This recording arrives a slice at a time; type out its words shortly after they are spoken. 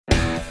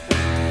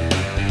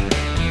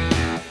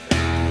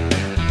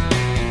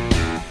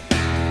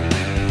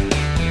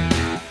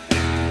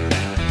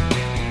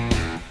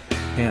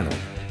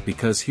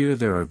because here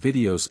there are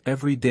videos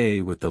every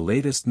day with the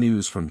latest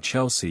news from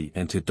Chelsea,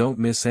 and to don't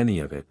miss any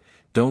of it,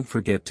 don't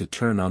forget to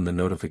turn on the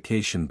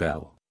notification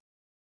bell.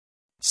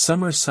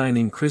 Summer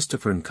signing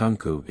Christopher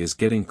Nkunku is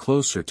getting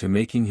closer to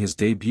making his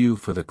debut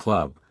for the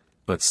club,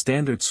 but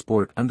Standard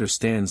Sport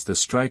understands the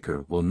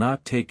striker will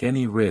not take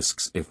any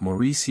risks if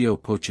Mauricio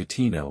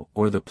Pochettino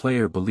or the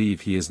player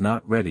believe he is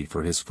not ready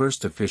for his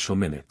first official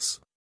minutes.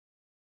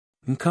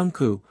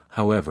 Nkunku,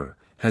 however,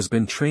 has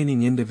been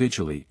training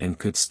individually and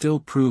could still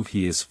prove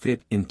he is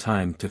fit in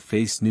time to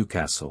face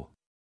Newcastle.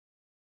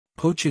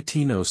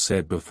 Pochettino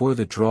said before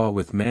the draw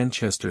with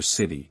Manchester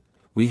City,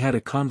 "We had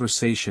a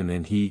conversation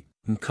and he,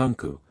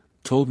 Nkunku,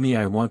 told me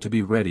I want to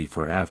be ready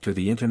for after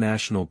the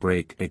international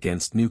break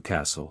against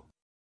Newcastle.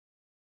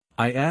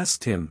 I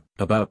asked him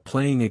about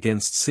playing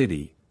against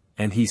City,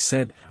 and he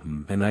said,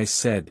 and I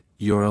said,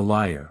 you're a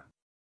liar.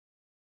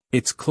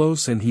 It's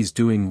close and he's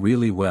doing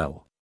really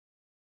well.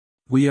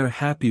 We are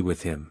happy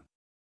with him."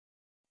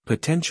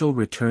 Potential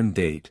return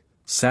date,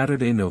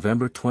 Saturday,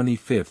 November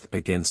 25th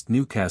against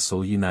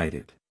Newcastle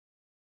United.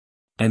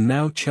 And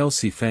now,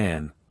 Chelsea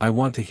fan, I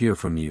want to hear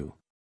from you.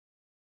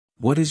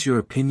 What is your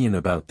opinion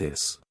about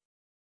this?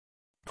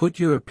 Put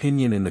your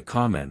opinion in the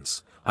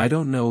comments. I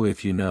don't know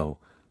if you know,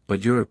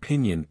 but your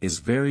opinion is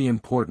very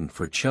important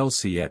for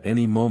Chelsea. At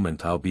any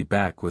moment I'll be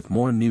back with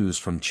more news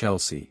from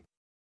Chelsea.